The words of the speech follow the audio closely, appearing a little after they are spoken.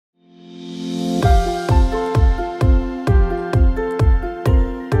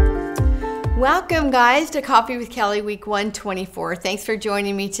Welcome, guys, to Coffee with Kelly Week 124. Thanks for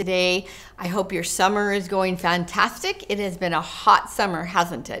joining me today. I hope your summer is going fantastic. It has been a hot summer,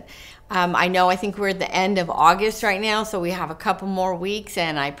 hasn't it? I think we're at the end of August right now, so we have a couple more weeks,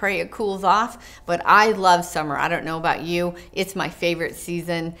 and I pray it cools off. But I love summer. I don't know about you. It's my favorite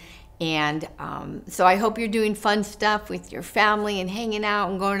season. And so I hope you're doing fun stuff with your family and hanging out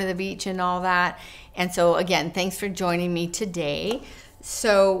and going to the beach and all that. And so, again, thanks for joining me today.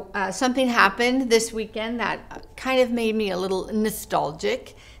 So something happened this weekend that kind of made me a little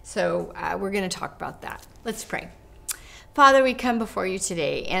nostalgic. So we're going to talk about that. Let's pray. Father, we come before you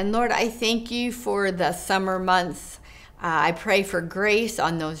today. And Lord, I thank you for the summer months. I pray for grace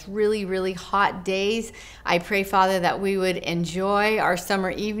on those really, really hot days. I pray, Father, that we would enjoy our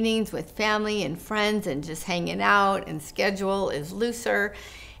summer evenings with family and friends and just hanging out, and schedule is looser.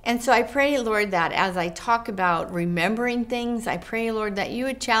 And so I pray, Lord, that as I talk about remembering things, I pray, Lord, that you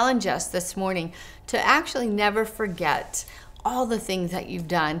would challenge us this morning to actually never forget all the things that you've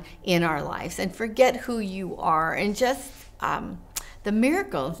done in our lives and forget who you are and just the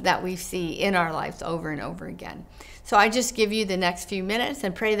miracles that we see in our lives over and over again. So I just give you the next few minutes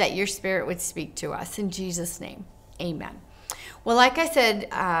and pray that your Spirit would speak to us. In Jesus' name, amen. Well, like I said,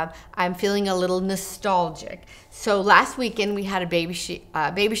 I'm feeling a little nostalgic. So last weekend we had a baby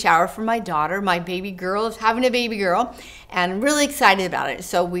shower for my daughter. My baby girl is having a baby girl, and I'm really excited about it.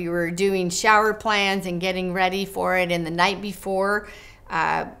 So we were doing shower plans and getting ready for it. And the night before,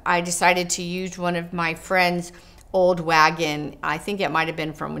 I decided to use one of my friend's old wagon. I think it might have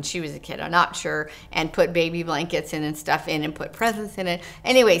been from when she was a kid, I'm not sure, and put baby blankets in and stuff in and put presents in it.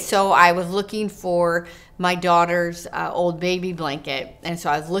 Anyway, so I was looking for my daughter's old baby blanket, and so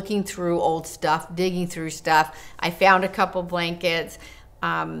I was looking through old stuff, digging through stuff. I found a couple blankets,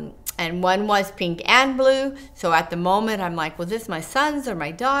 and one was pink and blue. So at the moment I'm like, well, this is my son's or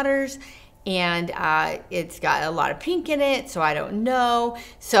my daughter's? And it's got a lot of pink in it, so I don't know.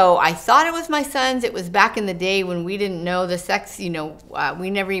 So I thought it was my son's. It was back in the day when we didn't know the sex, we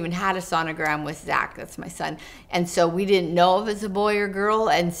never even had a sonogram with Zach, that's my son. And so we didn't know if it's a boy or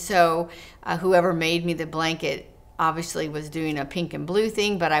girl. And so whoever made me the blanket obviously was doing a pink and blue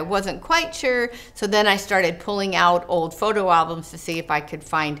thing, but I wasn't quite sure. So then I started pulling out old photo albums to see if I could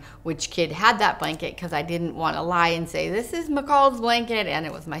find which kid had that blanket, because I didn't want to lie and say, this is McCall's blanket, and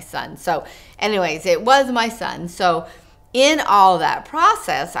it was my son. So anyways, it was my son. So in all that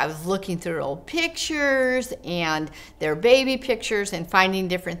process, I was looking through old pictures and their baby pictures and finding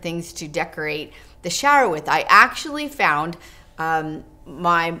different things to decorate the shower with. I actually found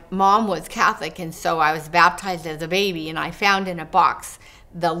my mom was Catholic, and so I was baptized as a baby, and I found in a box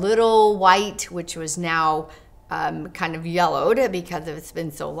the little white, which was now kind of yellowed because it's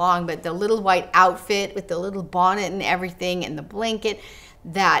been so long, but the little white outfit with the little bonnet and everything and the blanket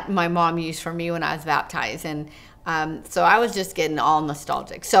that my mom used for me when I was baptized. And so I was just getting all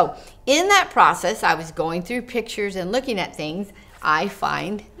nostalgic. So in that process, I was going through pictures and looking at things. I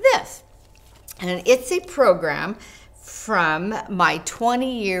find this, and it's a program from my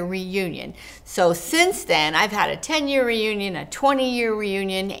 20-year reunion. So since then, I've had a 10-year reunion, a 20-year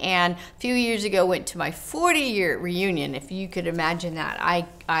reunion, and a few years ago went to my 40-year reunion. If you could imagine that.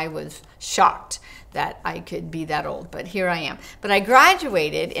 I was shocked that I could be that old, but here I am. But I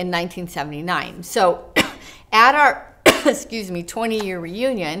graduated in 1979. So at our 20-year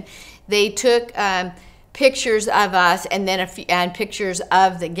reunion, they took pictures of us, and then and pictures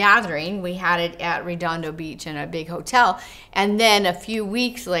of the gathering. We had it at Redondo Beach in a big hotel, and then a few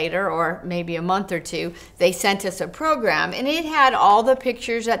weeks later, or maybe a month or two, they sent us a program, and it had all the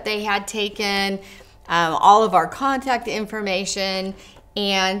pictures that they had taken, all of our contact information,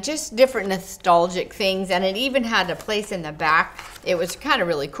 and just different nostalgic things. And it even had a place in the back. It was kind of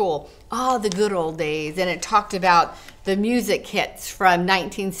really cool. Oh, the good old days. And it talked about the music hits from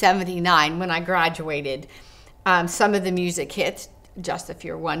 1979 when I graduated. Some of the music hits, just if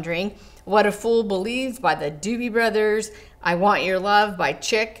you're wondering: What a Fool Believes by the Doobie Brothers, I Want Your Love by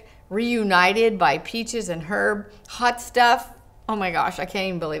Chick, Reunited by Peaches and Herb, Hot Stuff, oh my gosh, I can't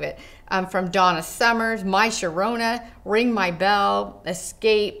even believe it, from Donna Summers, My Sharona, Ring My Bell,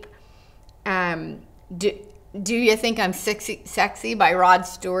 Escape, Do You Think I'm Sexy by Rod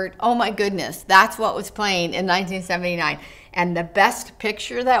Stewart. Oh my goodness, that's what was playing in 1979. And the best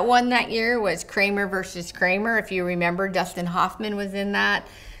picture that won that year was Kramer versus Kramer. If you remember, Dustin Hoffman was in that.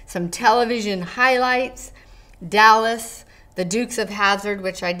 Some television highlights: Dallas, The Dukes of Hazzard,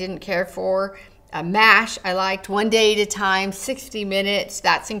 which I didn't care for, MASH, I liked, One Day at a Time, 60 Minutes,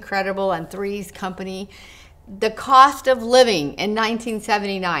 That's Incredible, and Three's Company. The cost of living in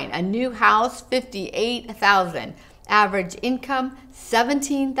 1979, a new house, $58,000. Average income,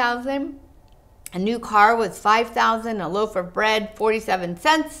 $17,000. A new car was $5,000, a loaf of bread, 47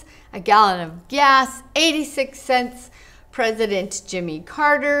 cents, a gallon of gas, 86 cents. President Jimmy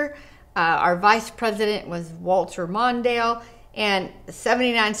Carter, our vice president was Walter Mondale, and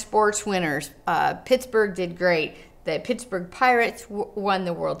 79 sports winners. Pittsburgh did great. The Pittsburgh Pirates won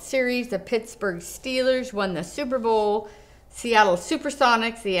the World Series. The Pittsburgh Steelers won the Super Bowl. Seattle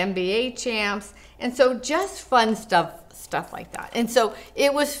Supersonics, the NBA champs. And so just fun stuff like that. And so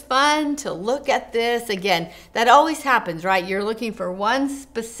it was fun to look at this. Again, that always happens, right? You're looking for one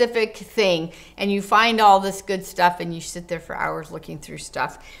specific thing and you find all this good stuff and you sit there for hours looking through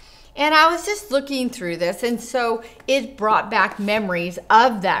stuff. And I was just looking through this, and so it brought back memories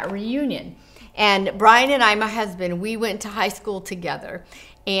of that reunion. And Brian and I, my husband, we went to high school together.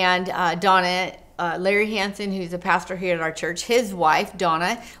 And Donna, Larry Hansen, who's a pastor here at our church, his wife,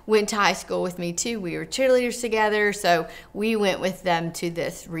 Donna, went to high school with me too. We were cheerleaders together, so we went with them to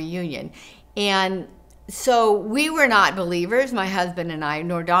this reunion. And so we were not believers, my husband and I,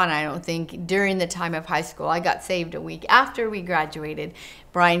 nor Donna, I don't think, during the time of high school. I got saved a week after we graduated.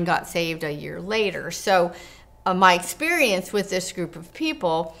 Brian got saved a year later. So my experience with this group of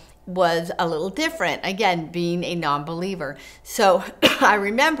people was a little different, again, being a non-believer. So I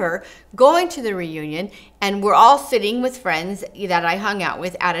remember going to the reunion, and we're all sitting with friends that I hung out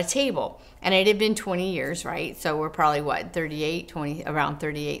with at a table. And it had been 20 years, right? So we're probably, what, 38, around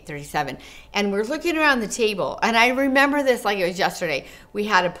 38, 37. And we're looking around the table. And I remember this like it was yesterday. We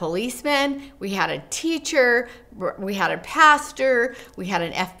had a policeman, we had a teacher, we had a pastor, we had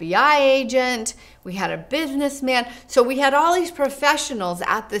an FBI agent, we had a businessman. So we had all these professionals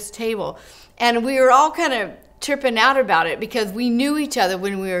at this table. And we were all kind of tripping out about it because we knew each other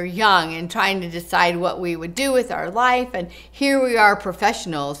when we were young and trying to decide what we would do with our life. And here we are,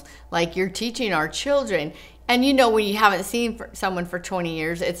 professionals, like you're teaching our children. And you know, when you haven't seen someone for 20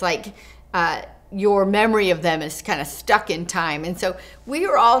 years, it's like your memory of them is kind of stuck in time. And so we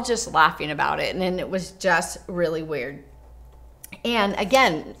were all just laughing about it, and it was just really weird. And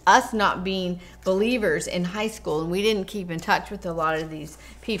again, us not being believers in high school, and we didn't keep in touch with a lot of these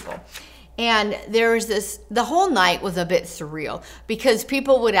people. And there was the whole night was a bit surreal because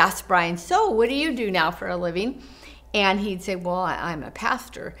people would ask Brian, so what do you do now for a living? And he'd say, well, I'm a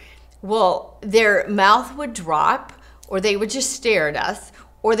pastor. Well, their mouth would drop, or they would just stare at us,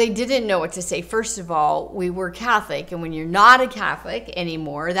 or they didn't know what to say. First of all, we were Catholic, and when you're not a Catholic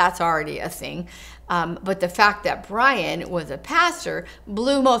anymore, that's already a thing. But the fact that Brian was a pastor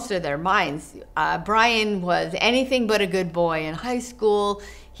blew most of their minds. Brian was anything but a good boy in high school.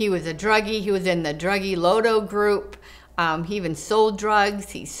 He was a druggie. He was in the druggie Lodo group. He even sold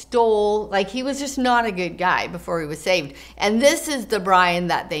drugs. He stole. Like, he was just not a good guy before he was saved. And this is the Brian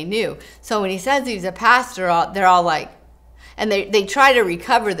that they knew. So when he says he's a pastor, they're all like, and they try to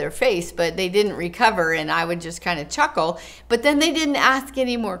recover their face, but they didn't recover, and I would just kind of chuckle. But then they didn't ask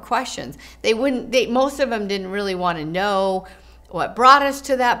any more questions. Most of them didn't really want to know what brought us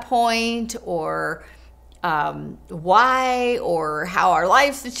to that point, or why, or how our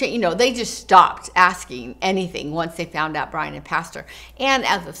lives have changed. You know, they just stopped asking anything once they found out Brian and pastor. And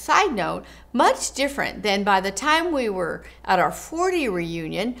as a side note, much different than by the time we were at our 40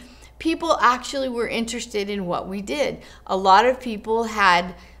 reunion, people actually were interested in what we did. A lot of people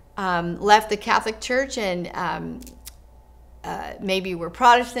had left the Catholic Church and maybe were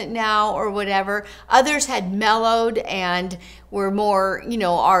Protestant now or whatever. Others had mellowed and were more, you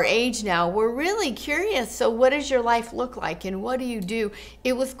know, our age now. We're really curious. So what does your life look like and what do you do?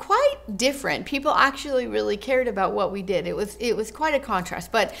 It was quite different. People actually really cared about what we did. It was quite a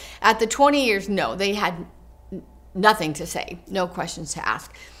contrast. But at the 20 years, no, they had nothing to say, no questions to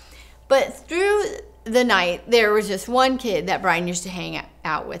ask. But through the night, there was just one kid that Brian used to hang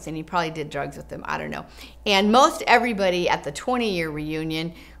out with, and he probably did drugs with him, I don't know. And most everybody at the 20-year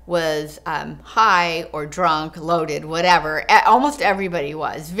reunion was high or drunk, loaded, whatever. Almost everybody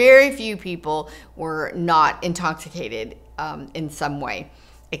was. Very few people were not intoxicated in some way,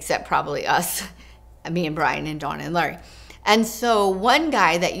 except probably us, me and Brian and Dawn and Larry. And so one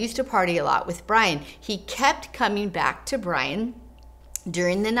guy that used to party a lot with Brian, he kept coming back to Brian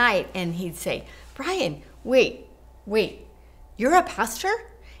during the night, and he'd say, Brian, wait, you're a pastor?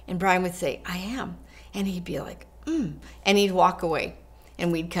 And Brian would say, I am. And he'd be like, and he'd walk away.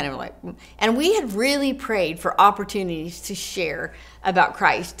 And we'd kind of like, and we had really prayed for opportunities to share about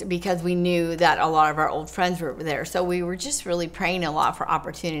Christ because we knew that a lot of our old friends were there. So we were just really praying a lot for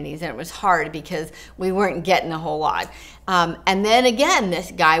opportunities, and it was hard because we weren't getting a whole lot. And then again, this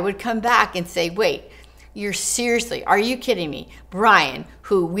guy would come back and say, wait, are you kidding me? Brian,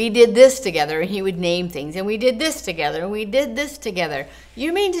 who we did this together, and he would name things, and we did this together, and we did this together.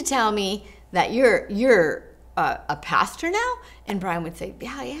 You mean to tell me that you're a pastor now? And Brian would say,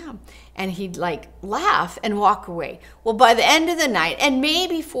 yeah, I am. And he'd like laugh and walk away. Well, by the end of the night, and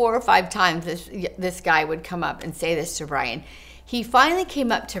maybe 4 or 5 times this guy would come up and say this to Brian. He finally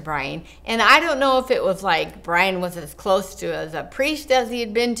came up to Brian, and I don't know if it was like Brian was as close to as a priest as he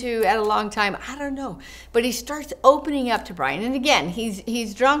had been to at a long time. I don't know. But he starts opening up to Brian. And again,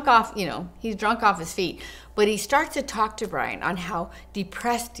 he's drunk off, he's drunk off his feet. But he starts to talk to Brian on how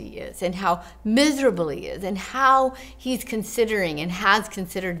depressed he is and how miserable he is and how he's considering and has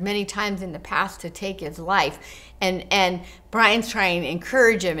considered many times in the past to take his life. And Brian's trying to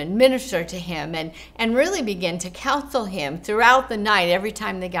encourage him and minister to him and really begin to counsel him throughout the night every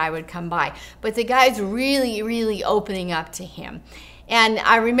time the guy would come by. But the guy's really, really opening up to him. And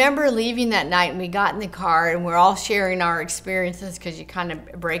I remember leaving that night, and we got in the car, and we're all sharing our experiences because you kind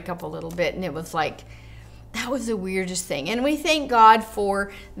of break up a little bit. And it was like, that was the weirdest thing. And we thank God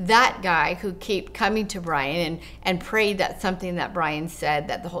for that guy who kept coming to Brian and prayed that something that Brian said,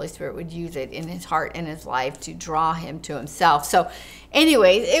 that the Holy Spirit would use it in his heart and his life to draw him to himself. So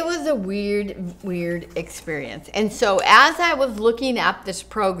anyways, it was a weird experience. And so as I was looking at this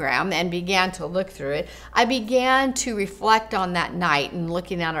program and began to look through it, I began to reflect on that night and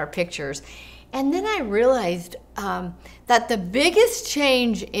looking at our pictures. And then I realized that the biggest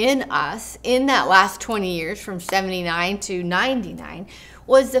change in us in that last 20 years from 79 to 99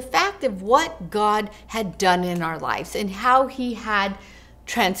 was the fact of what God had done in our lives and how he had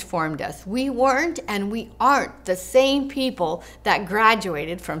transformed us. We weren't and we aren't the same people that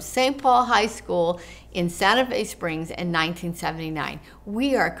graduated from St. Paul High School in Santa Fe Springs in 1979.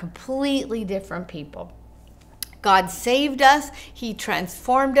 We are completely different people. God saved us, he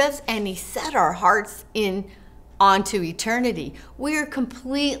transformed us, and he set our hearts onto eternity. We are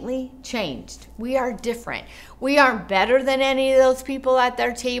completely changed. We are different. We aren't better than any of those people at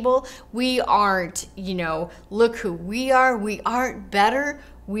their table. We aren't, look who we are. We aren't better.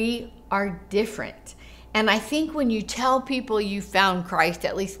 We are different. And I think when you tell people you found Christ,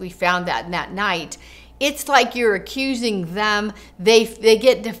 at least we found that in that night, it's like you're accusing them. They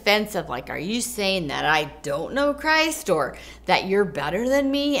get defensive, like, are you saying that I don't know Christ or that you're better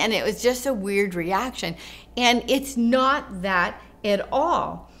than me? And it was just a weird reaction. And it's not that at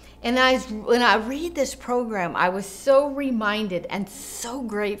all. And when I read this program, I was so reminded and so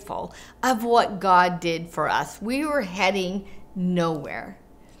grateful of what God did for us. We were heading nowhere.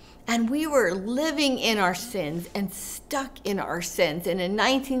 And we were living in our sins and stuck in our sins. And in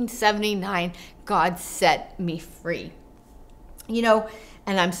 1979, God set me free.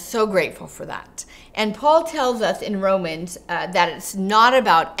 And I'm so grateful for that. And Paul tells us in Romans that it's not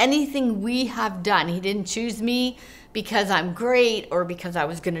about anything we have done. He didn't choose me because I'm great or because I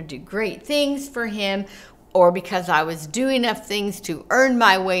was going to do great things for him or because I was doing enough things to earn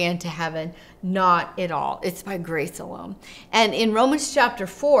my way into heaven. Not at all. It's by grace alone. And in Romans chapter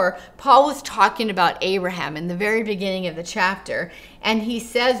 4, Paul was talking about Abraham in the very beginning of the chapter. And he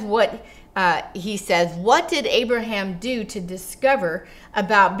says, what did Abraham do to discover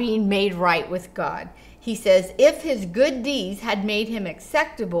about being made right with God? He says, if his good deeds had made him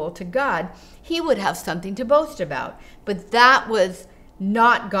acceptable to God, he would have something to boast about. But that was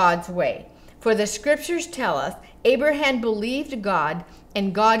not God's way. For the scriptures tell us, Abraham believed God,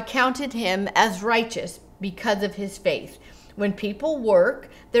 and God counted him as righteous because of his faith. When people work,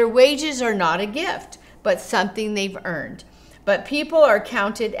 their wages are not a gift, but something they've earned. But people are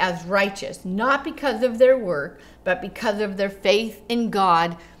counted as righteous, not because of their work, but because of their faith in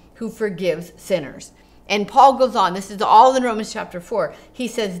God who forgives sinners. And Paul goes on, this is all in Romans chapter 4. He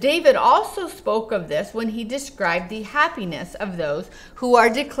says, David also spoke of this when he described the happiness of those who are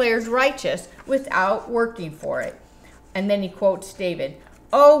declared righteous without working for it. And then he quotes David,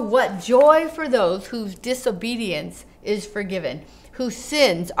 oh, what joy for those whose disobedience is forgiven, whose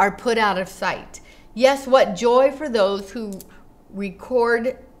sins are put out of sight. Yes, what joy for those whose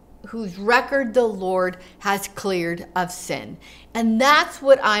record the Lord has cleared of sin. And that's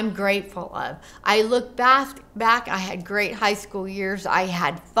what I'm grateful of. I look back, I had great high school years. I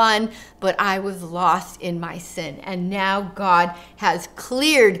had fun, but I was lost in my sin. And now God has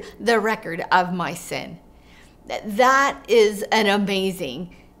cleared the record of my sin. That is an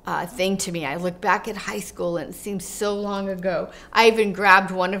amazing thing to me. I look back at high school and it seems so long ago. I even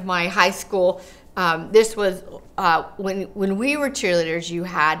grabbed one of my high school this was when we were cheerleaders, you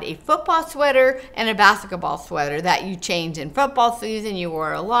had a football sweater and a basketball sweater that you changed in football season. You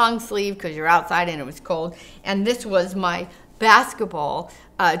wore a long sleeve because you're outside and it was cold. And this was my basketball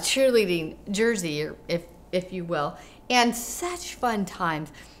cheerleading jersey, if you will. And such fun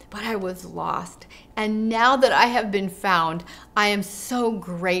times. but I was lost. And now that I have been found, I am so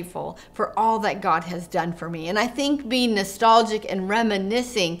grateful for all that God has done for me. And I think being nostalgic and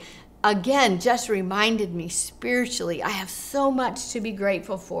reminiscing again just reminded me spiritually, I have so much to be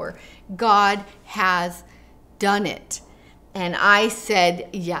grateful for. God has done it. And I said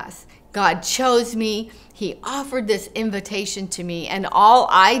yes. God chose me. He offered this invitation to me. And all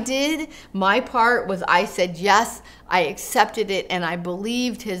I did, my part, was I said yes. I accepted it and I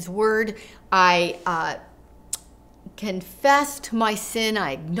believed his word. I confessed my sin.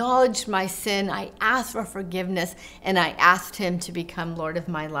 I acknowledged my sin. I asked for forgiveness and I asked him to become Lord of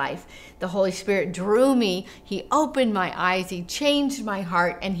my life. The Holy Spirit drew me. He opened my eyes. He changed my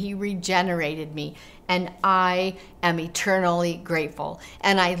heart and he regenerated me. And I am eternally grateful.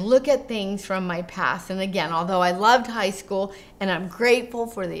 And I look at things from my past. And again, although I loved high school and I'm grateful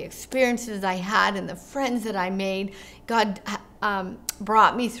for the experiences I had and the friends that I made, God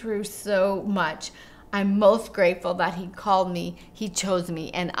brought me through so much. I'm most grateful that he called me, he chose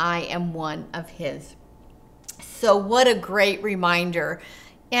me, and I am one of his. So what a great reminder,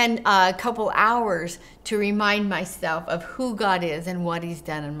 and a couple hours to remind myself of who God is and what he's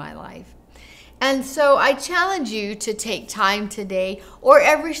done in my life. And so I challenge you to take time today or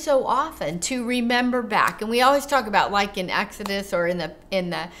every so often to remember back. And we always talk about, like in Exodus or in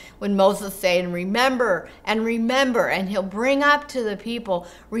the when Moses said, and remember, and he'll bring up to the people,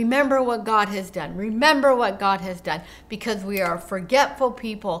 remember what God has done. Remember what God has done, because we are forgetful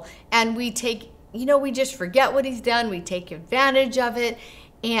people and we just forget what he's done. We take advantage of it.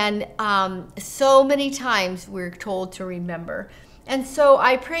 And so many times we're told to remember. And so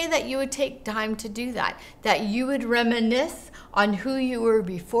I pray that you would take time to do that you would reminisce on who you were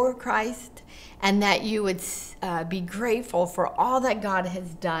before Christ, and that you would be grateful for all that God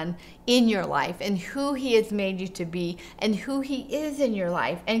has done in your life and who he has made you to be and who he is in your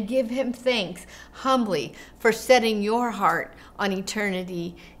life, and give him thanks humbly for setting your heart on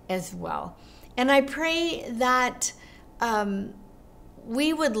eternity as well. And I pray that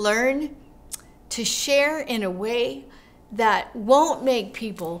we would learn to share in a way that won't make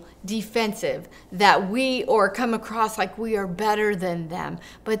people defensive, that we or come across like we are better than them,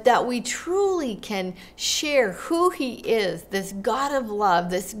 but that we truly can share who he is, this God of love,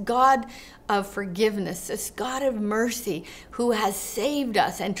 this God of forgiveness, this God of mercy who has saved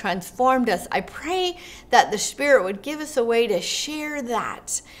us and transformed us. I pray that the Spirit would give us a way to share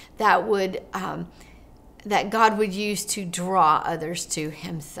that God would use to draw others to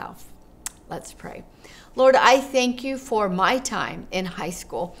himself. Let's pray. Lord, I thank you for my time in high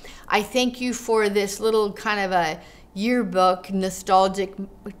school. I thank you for this little kind of a yearbook, nostalgic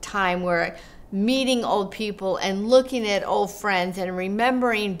time where meeting old people and looking at old friends and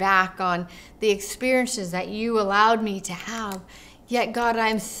remembering back on the experiences that you allowed me to have. Yet, God,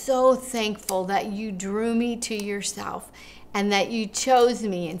 I'm so thankful that you drew me to yourself and that you chose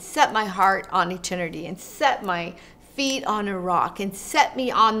me and set my heart on eternity and set my feet on a rock and set me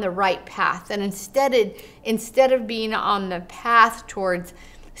on the right path. And instead of being on the path towards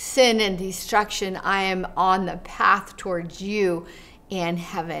sin and destruction, I am on the path towards you and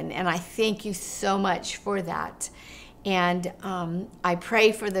heaven. And I thank you so much for that. And I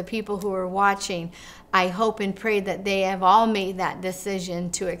pray for the people who are watching. I hope and pray that they have all made that decision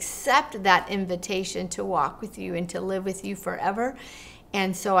to accept that invitation to walk with you and to live with you forever.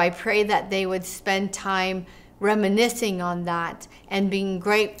 And so I pray that they would spend time reminiscing on that and being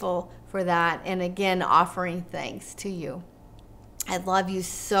grateful for that, and again offering thanks to you. I love you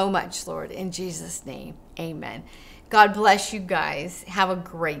so much, Lord, in Jesus' name, amen. God bless you guys. Have a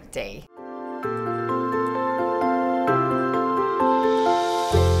great day.